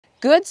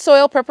Good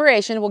soil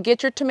preparation will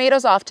get your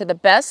tomatoes off to the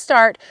best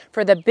start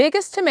for the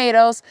biggest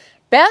tomatoes,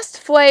 best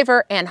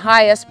flavor, and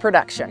highest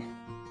production.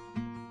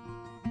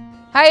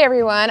 Hi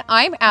everyone,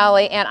 I'm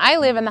Allie and I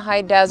live in the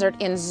high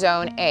desert in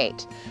Zone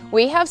 8.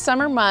 We have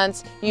summer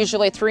months,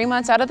 usually 3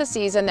 months out of the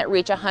season, that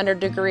reach 100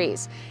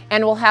 degrees.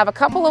 And we'll have a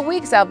couple of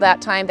weeks out of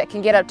that time that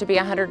can get up to be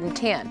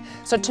 110.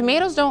 So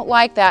tomatoes don't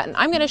like that, and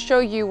I'm going to show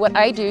you what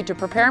I do to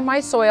prepare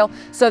my soil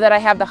so that I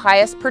have the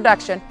highest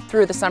production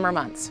through the summer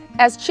months.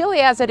 As chilly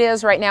as it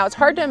is right now, it's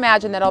hard to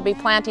imagine that I'll be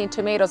planting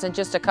tomatoes in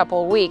just a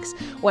couple of weeks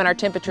when our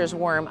temperatures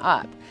warm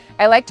up.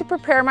 I like to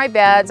prepare my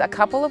beds a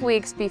couple of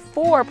weeks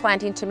before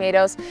planting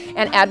tomatoes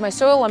and add my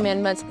soil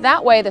amendments.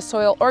 That way the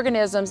soil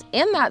organisms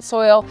in that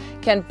soil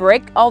can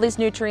break all these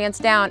nutrients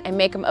down and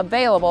make them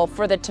available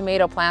for the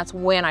tomato plants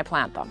when I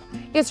plant them.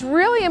 It's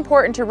really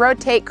important to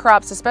rotate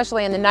crops,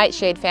 especially in the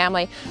nightshade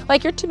family,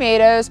 like your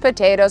tomatoes,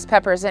 potatoes,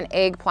 peppers, and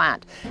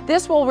eggplant.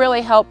 This will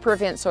really help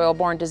prevent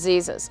soil-borne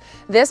diseases.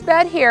 This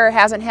bed here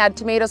hasn't had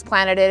tomatoes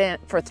planted in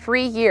it for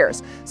 3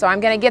 years, so I'm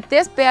going to get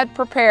this bed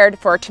prepared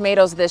for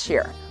tomatoes this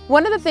year.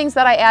 One of the things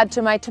that I add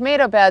to my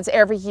tomato beds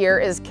every year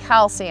is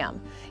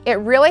calcium. It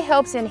really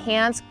helps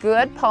enhance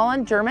good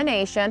pollen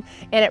germination,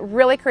 and it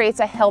really creates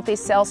a healthy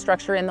cell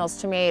structure in those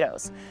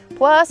tomatoes.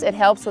 Plus, it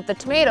helps with the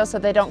tomatoes so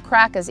they don't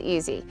crack as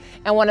easy.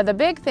 And one of the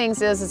big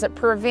things is it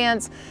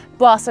prevents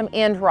blossom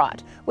end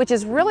rot, which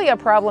is really a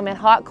problem in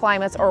hot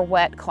climates or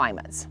wet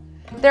climates.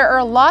 There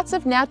are lots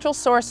of natural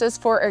sources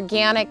for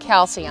organic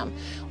calcium.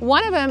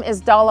 One of them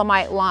is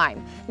dolomite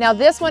lime. Now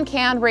this one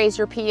can raise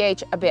your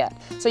pH a bit,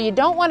 so you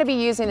don't want to be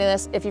using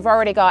this if you've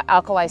already got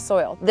alkali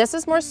soil. This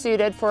is more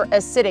suited for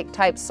acidic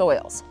type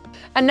soils.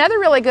 Another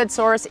really good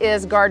source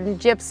is garden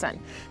gypsum.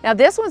 Now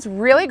this one's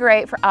really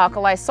great for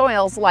alkali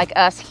soils like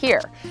us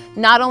here.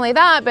 Not only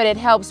that, but it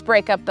helps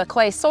break up the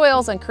clay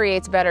soils and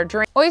creates better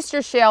drainage.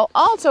 Oyster shell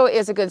also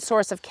is a good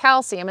source of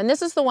calcium, and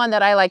this is the one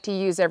that I like to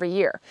use every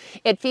year.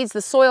 It feeds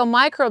the soil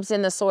microbes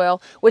in the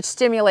soil, which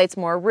stimulates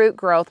more root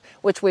growth,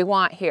 which we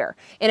want here.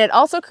 And it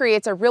also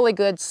creates a really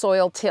good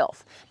soil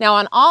tilth. Now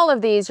on all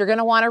of these, you're going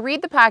to want to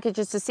read the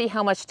packages to see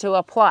how much to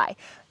apply,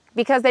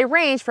 because they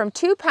range from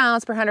 2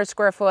 pounds per 100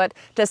 square foot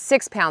to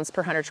 6 pounds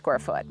per 100 square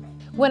foot.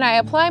 When I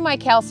apply my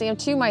calcium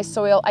to my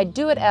soil, I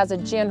do it as a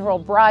general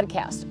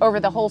broadcast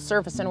over the whole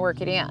surface and work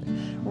it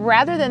in,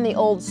 rather than the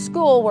old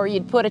school where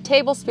you'd put a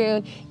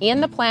tablespoon in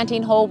the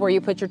planting hole where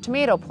you put your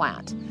tomato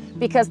plant.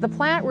 Because the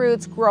plant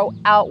roots grow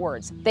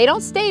outwards. They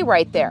don't stay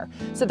right there,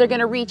 so they're going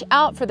to reach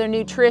out for their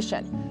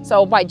nutrition.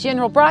 So by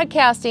general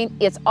broadcasting,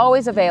 it's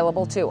always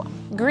available to them.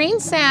 Green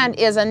sand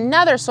is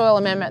another soil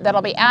amendment that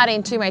I'll be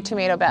adding to my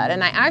tomato bed,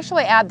 and I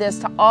actually add this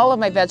to all of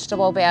my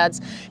vegetable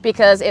beds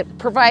because it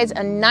provides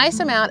a nice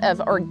amount of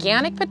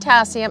organic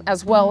potassium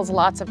as well as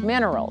lots of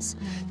minerals.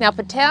 Now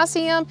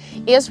potassium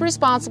is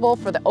responsible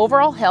for the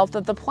overall health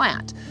of the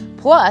plant.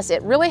 Plus,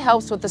 it really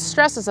helps with the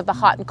stresses of the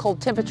hot and cold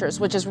temperatures,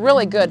 which is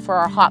really good for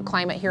our hot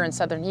climate here in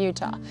southern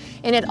Utah.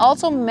 And it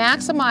also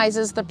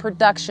maximizes the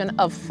production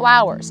of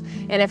flowers.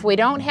 And if we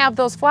don't have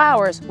those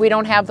flowers, we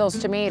don't have those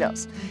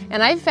tomatoes.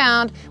 And I've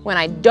found when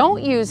I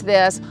don't use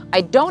this,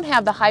 I don't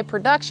have the high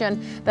production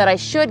that I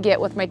should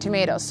get with my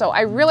tomatoes. So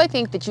I really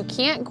think that you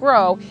can't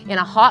grow in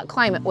a hot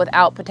climate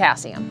without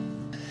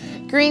potassium.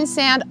 Green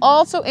sand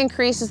also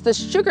increases the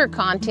sugar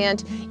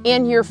content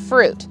in your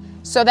fruit.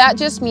 So that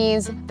just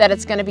means that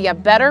it's going to be a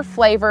better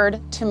flavored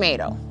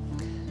tomato.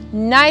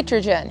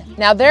 Nitrogen.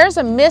 Now there's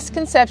a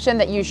misconception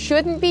that you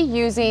shouldn't be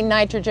using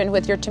nitrogen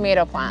with your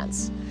tomato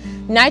plants.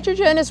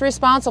 Nitrogen is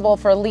responsible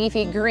for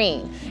leafy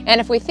green,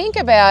 and if we think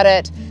about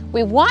it,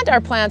 we want our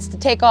plants to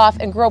take off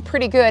and grow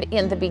pretty good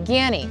in the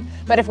beginning.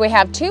 But if we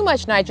have too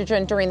much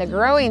nitrogen during the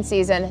growing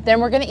season, then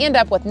we're going to end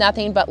up with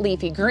nothing but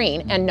leafy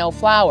green and no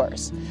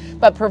flowers.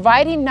 But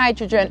providing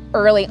nitrogen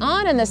early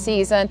on in the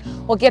season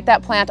will get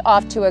that plant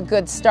off to a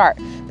good start.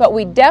 But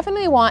we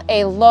definitely want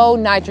a low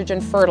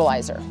nitrogen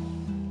fertilizer.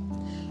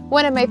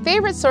 One of my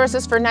favorite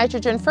sources for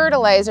nitrogen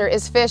fertilizer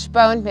is fish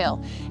bone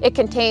meal. It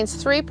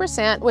contains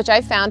 3%, which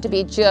I found to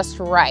be just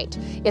right.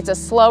 It's a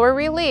slower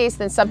release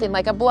than something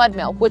like a blood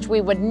meal, which we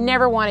would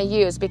never want to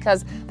use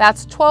because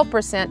that's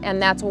 12%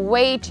 and that's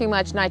way too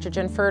much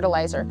nitrogen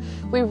fertilizer.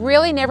 We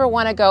really never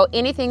want to go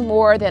anything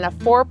more than a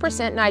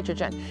 4%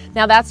 nitrogen.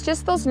 Now that's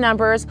just those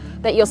numbers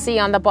that you'll see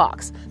on the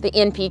box, the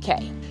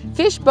NPK.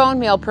 Fish bone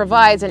meal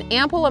provides an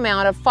ample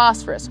amount of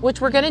phosphorus,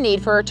 which we're going to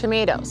need for our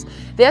tomatoes.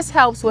 This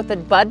helps with the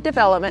bud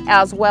development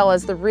as well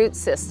as the root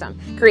system,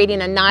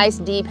 creating a nice,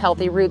 deep,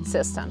 healthy root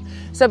system.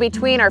 So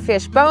between our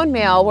fish bone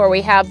meal, where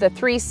we have the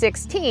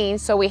 316,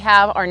 so we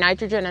have our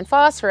nitrogen and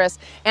phosphorus,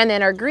 and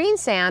then our green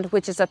sand,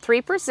 which is a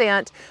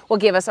 3%, will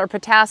give us our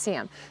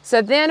potassium.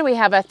 So then we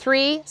have a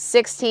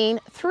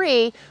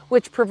 3-16-3,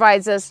 which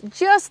provides us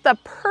just the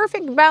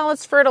perfect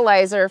balanced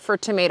fertilizer for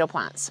tomato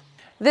plants.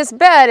 This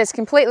bed is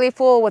completely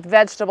full with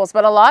vegetables,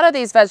 but a lot of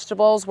these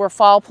vegetables were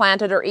fall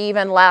planted or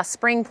even last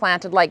spring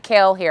planted, like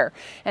kale here.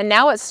 And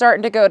now it's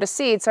starting to go to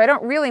seed, so I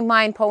don't really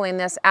mind pulling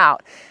this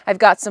out. I've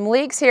got some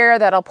leeks here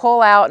that I'll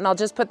pull out, and I'll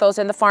just put those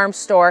in the farm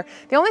store.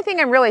 The only thing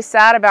I'm really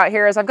sad about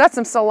here is I've got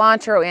some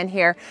cilantro in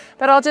here,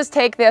 but I'll just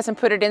take this and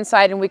put it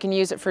inside and we can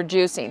use it for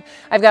juicing.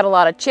 I've got a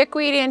lot of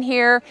chickweed in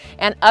here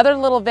and other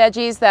little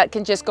veggies that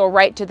can just go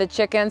right to the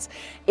chickens.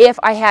 If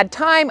I had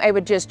time, I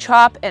would just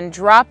chop and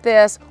drop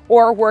this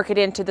or work it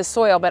into the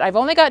soil, but I've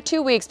only got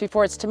 2 weeks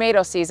before it's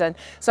tomato season,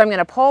 so I'm going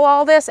to pull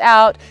all this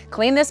out,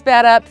 clean this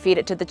bed up, feed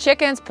it to the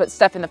chickens, put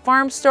stuff in the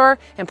farm store,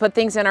 and put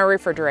things in our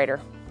refrigerator.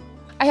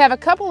 I have a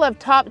couple of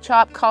top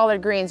chop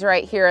collard greens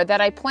right here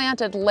that I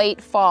planted late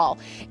fall,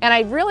 and I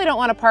really don't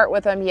want to part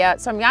with them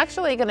yet, so I'm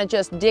actually going to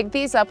just dig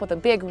these up with a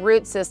big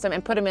root system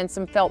and put them in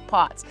some felt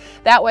pots.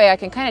 That way I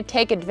can kind of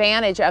take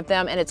advantage of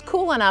them, and it's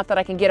cool enough that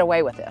I can get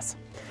away with this.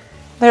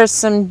 There's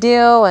some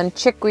dill and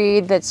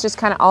chickweed that's just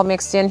kind of all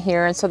mixed in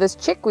here, and so this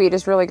chickweed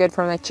is really good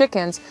for my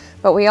chickens,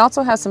 but we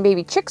also have some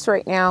baby chicks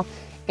right now,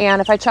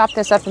 and if I chop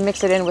this up and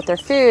mix it in with their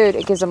food,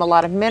 it gives them a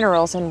lot of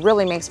minerals and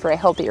really makes for a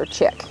healthier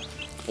chick.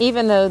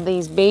 Even though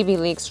these baby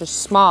leeks are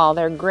small,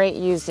 they're great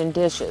used in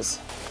dishes.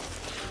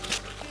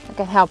 Look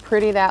at how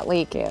pretty that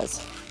leek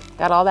is.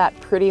 Got all that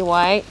pretty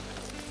white.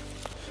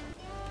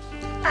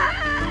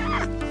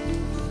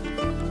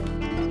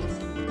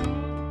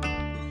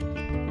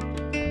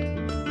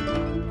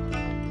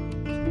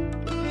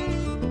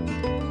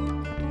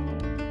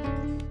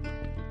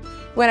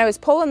 When I was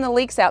pulling the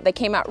leeks out, they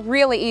came out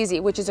really easy,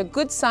 which is a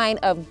good sign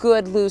of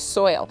good loose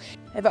soil.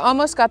 I've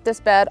almost got this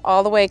bed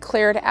all the way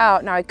cleared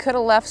out. Now I could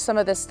have left some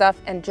of this stuff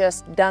and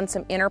just done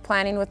some inner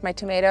planting with my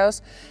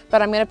tomatoes,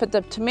 but I'm going to put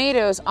the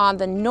tomatoes on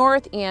the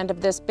north end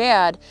of this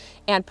bed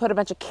and put a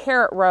bunch of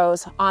carrot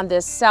rows on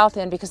this south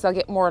end because they'll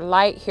get more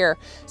light here.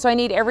 So I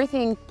need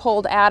everything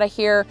pulled out of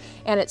here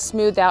and it's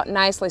smoothed out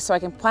nicely so I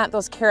can plant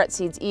those carrot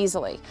seeds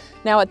easily.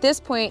 Now at this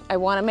point, I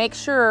want to make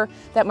sure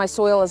that my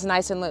soil is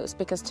nice and loose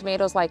because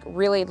tomatoes like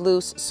really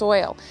loose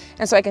soil.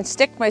 And so I can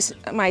stick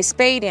my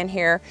spade in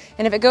here,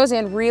 and if it goes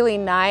in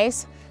really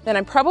nice, then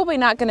I'm probably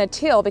not going to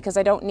till because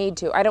I don't need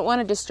to. I don't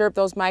want to disturb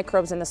those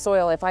microbes in the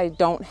soil if I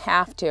don't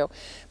have to.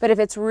 But if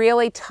it's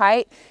really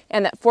tight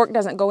and that fork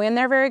doesn't go in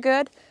there very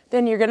good,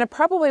 then you're going to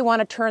probably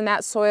want to turn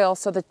that soil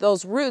so that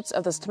those roots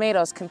of those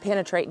tomatoes can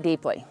penetrate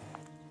deeply.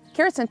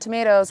 Carrots and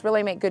tomatoes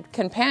really make good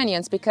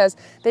companions because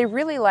they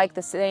really like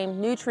the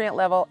same nutrient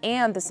level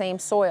and the same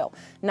soil.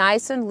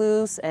 Nice and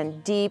loose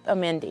and deep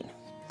amending.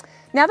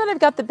 Now that I've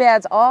got the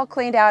beds all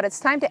cleaned out, it's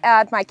time to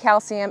add my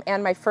calcium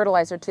and my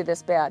fertilizer to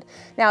this bed.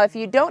 Now, if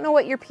you don't know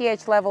what your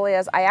pH level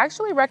is, I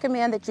actually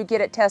recommend that you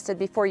get it tested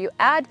before you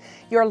add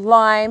your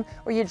lime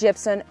or your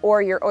gypsum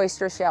or your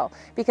oyster shell.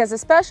 Because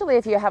especially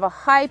if you have a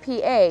high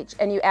pH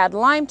and you add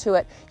lime to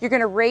it, you're going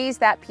to raise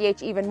that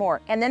pH even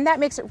more. And then that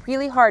makes it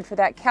really hard for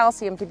that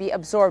calcium to be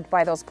absorbed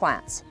by those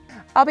plants.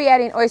 I'll be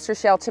adding oyster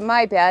shell to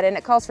my bed, and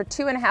it calls for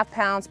 2.5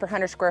 pounds per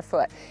 100 square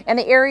foot. And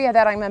the area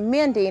that I'm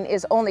amending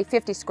is only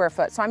 50 square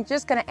foot, so I'm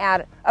just going to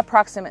add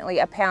approximately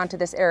a pound to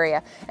this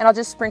area. And I'll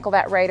just sprinkle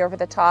that right over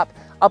the top.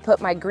 I'll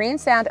put my green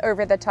sand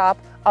over the top.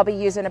 I'll be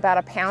using about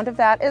a pound of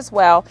that as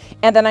well.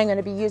 And then I'm going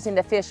to be using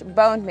the fish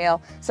bone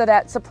meal, so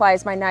that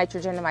supplies my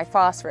nitrogen and my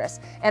phosphorus.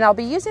 And I'll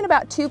be using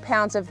about 2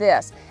 pounds of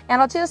this. And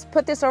I'll just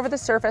put this over the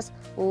surface,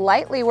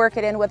 lightly work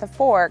it in with a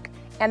fork,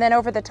 and then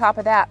over the top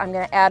of that, I'm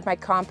going to add my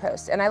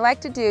compost. And I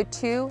like to do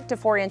 2 to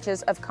 4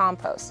 inches of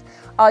compost.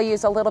 I'll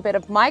use a little bit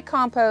of my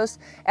compost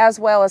as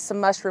well as some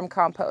mushroom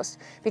compost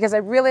because I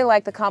really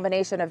like the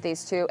combination of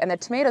these two, and the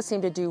tomatoes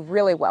seem to do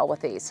really well with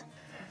these.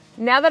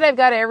 Now that I've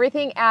got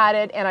everything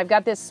added and I've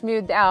got this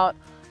smoothed out,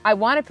 I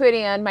want to put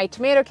in my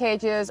tomato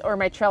cages or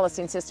my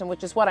trellising system,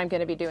 which is what I'm going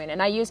to be doing. And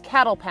I use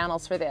cattle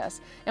panels for this.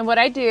 And what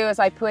I do is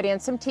I put in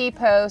some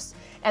T-posts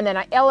and then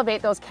I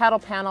elevate those cattle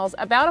panels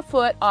about a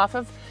foot off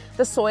of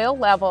the soil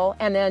level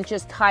and then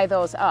just tie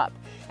those up.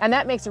 And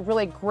that makes a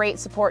really great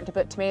support to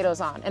put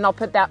tomatoes on. And I'll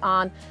put that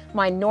on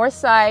my north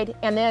side,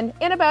 and then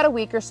in about a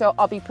week or so,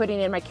 I'll be putting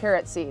in my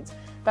carrot seeds.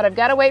 But I've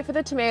got to wait for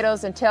the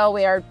tomatoes until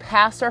we are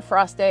past our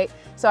frost date.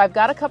 So I've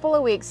got a couple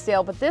of weeks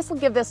still, but this will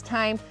give this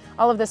time,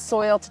 all of this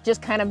soil to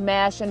just kind of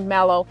mesh and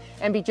mellow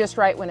and be just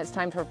right when it's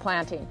time for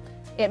planting.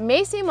 It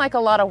may seem like a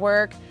lot of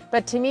work,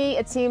 but to me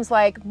it seems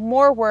like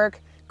more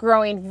work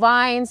growing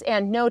vines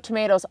and no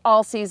tomatoes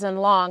all season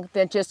long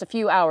than just a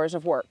few hours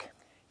of work.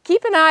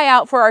 Keep an eye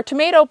out for our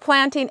tomato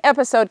planting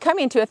episode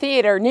coming to a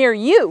theater near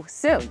you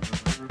soon.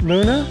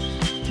 Luna,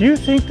 do you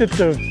think that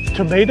the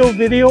tomato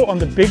video on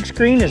the big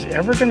screen is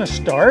ever going to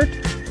start?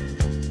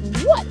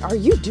 What are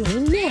you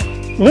doing now?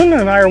 Luna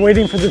and I are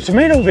waiting for the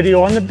tomato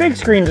video on the big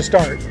screen to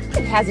start.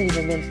 It hasn't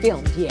even been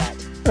filmed yet.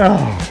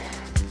 Oh.